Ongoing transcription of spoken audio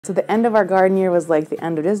So the end of our garden year was like the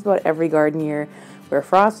end of just about every garden year, where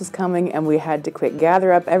frost was coming and we had to quick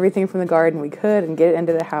gather up everything from the garden we could and get it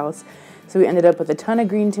into the house. So we ended up with a ton of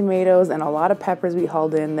green tomatoes and a lot of peppers we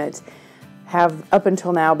hauled in that have up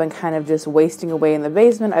until now been kind of just wasting away in the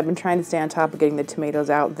basement. I've been trying to stay on top of getting the tomatoes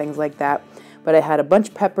out and things like that, but I had a bunch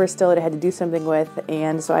of peppers still that I had to do something with,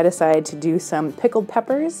 and so I decided to do some pickled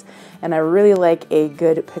peppers, and I really like a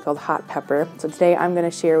good pickled hot pepper. So today I'm going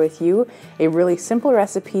to share with you a really simple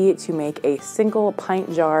recipe to make a single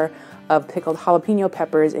pint jar of pickled jalapeno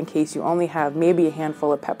peppers in case you only have maybe a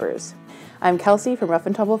handful of peppers. I'm Kelsey from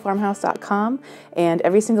roughandtumblefarmhouse.com, and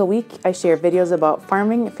every single week I share videos about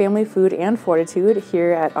farming, family food, and fortitude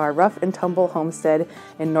here at our Rough and Tumble homestead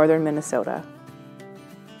in northern Minnesota.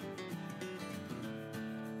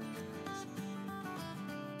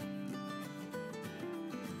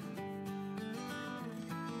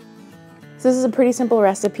 So this is a pretty simple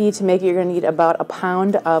recipe. To make it, you're going to need about a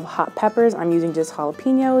pound of hot peppers. I'm using just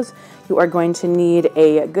jalapenos. You are going to need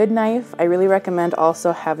a good knife. I really recommend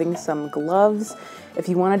also having some gloves. If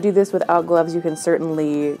you want to do this without gloves, you can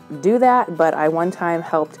certainly do that, but I one time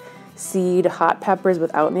helped seed hot peppers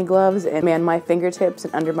without any gloves, and man, my fingertips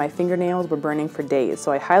and under my fingernails were burning for days.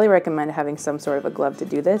 So I highly recommend having some sort of a glove to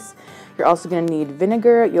do this. You're also going to need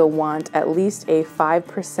vinegar. You'll want at least a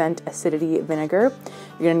 5% acidity vinegar.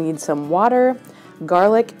 You're going to need some water,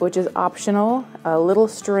 garlic, which is optional, a little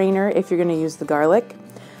strainer if you're going to use the garlic,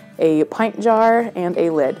 a pint jar, and a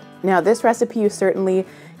lid. Now this recipe you certainly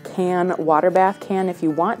can water bath can if you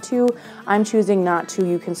want to. I'm choosing not to.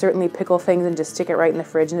 You can certainly pickle things and just stick it right in the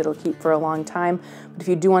fridge and it'll keep for a long time. But if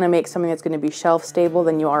you do want to make something that's going to be shelf stable,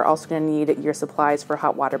 then you are also going to need your supplies for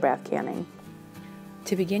hot water bath canning.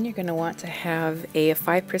 To begin, you're going to want to have a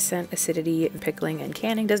 5% acidity pickling and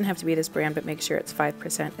canning. Doesn't have to be this brand, but make sure it's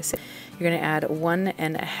 5% acidity. You're going to add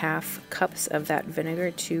 1.5 cups of that vinegar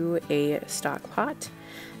to a stock pot.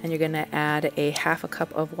 And you're going to add a half a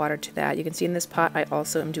cup of water to that. You can see in this pot I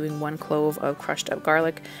also am doing 1 clove of crushed up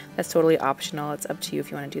garlic. That's totally optional. It's up to you if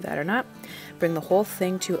you want to do that or not. Bring the whole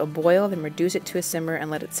thing to a boil, then reduce it to a simmer and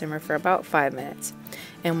let it simmer for about 5 minutes.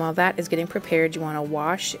 And while that is getting prepared, you want to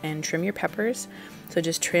wash and trim your peppers. So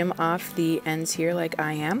just trim off the ends here like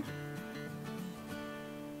I am.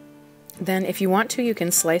 Then if you want to, you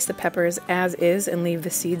can slice the peppers as is and leave the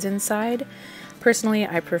seeds inside. Personally,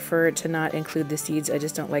 I prefer to not include the seeds. I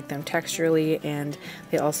just don't like them texturally, and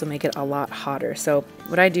they also make it a lot hotter. So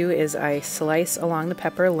what I do is I slice along the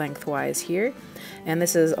pepper lengthwise here, and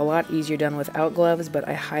this is a lot easier done without gloves, but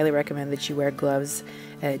I highly recommend that you wear gloves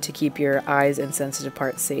to keep your eyes and sensitive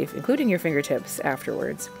parts safe, including your fingertips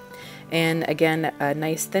afterwards. And again, a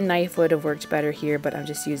nice thin knife would have worked better here, but I'm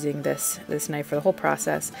just using this knife for the whole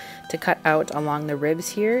process to cut out along the ribs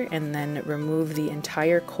here and then remove the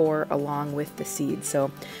entire core along with the seeds.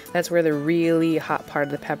 So that's where the really hot part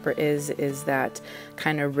of the pepper is that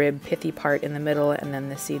kind of rib pithy part in the middle, and then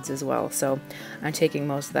the seeds as well. So I'm taking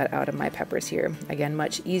most of that out of my peppers here. Again,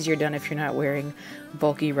 much easier done if you're not wearing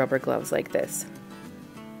bulky rubber gloves like this.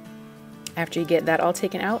 After you get that all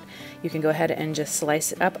taken out, you can go ahead and just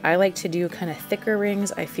slice it up. I like to do kind of thicker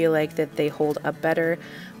rings. I feel like that they hold up better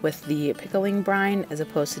with the pickling brine as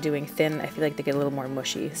opposed to doing thin. I feel like they get a little more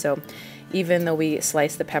mushy. So even though we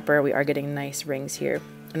slice the pepper, we are getting nice rings here.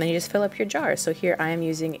 And then you just fill up your jar. So here I am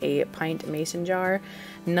using a pint mason jar,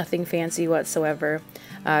 nothing fancy whatsoever.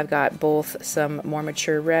 I've got both some more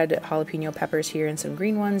mature red jalapeno peppers here and some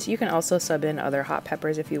green ones. You can also sub in other hot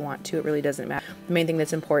peppers if you want to. It really doesn't matter. The main thing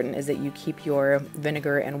that's important is that you keep your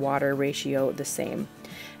vinegar and water ratio the same.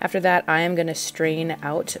 After that, I am going to strain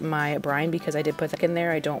out my brine because I did put that in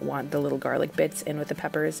there. I don't want the little garlic bits in with the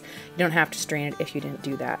peppers. You don't have to strain it if you didn't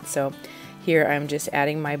do that. So here I'm just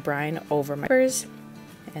adding my brine over my peppers,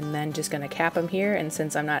 and then just going to cap them here. And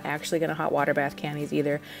since I'm not actually going to hot water bath can these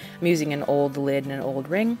either, I'm using an old lid and an old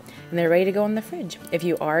ring, and they're ready to go in the fridge. If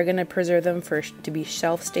you are going to preserve them to be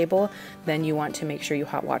shelf stable, then you want to make sure you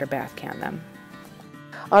hot water bath can them.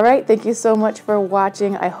 All right, thank you so much for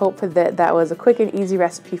watching. I hope that was a quick and easy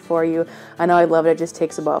recipe for you. I know I love it. It just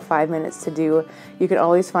takes about 5 minutes to do. You can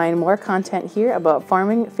always find more content here about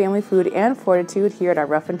farming, family food, and fortitude here at our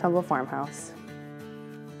Rough and Tumble Farmhouse.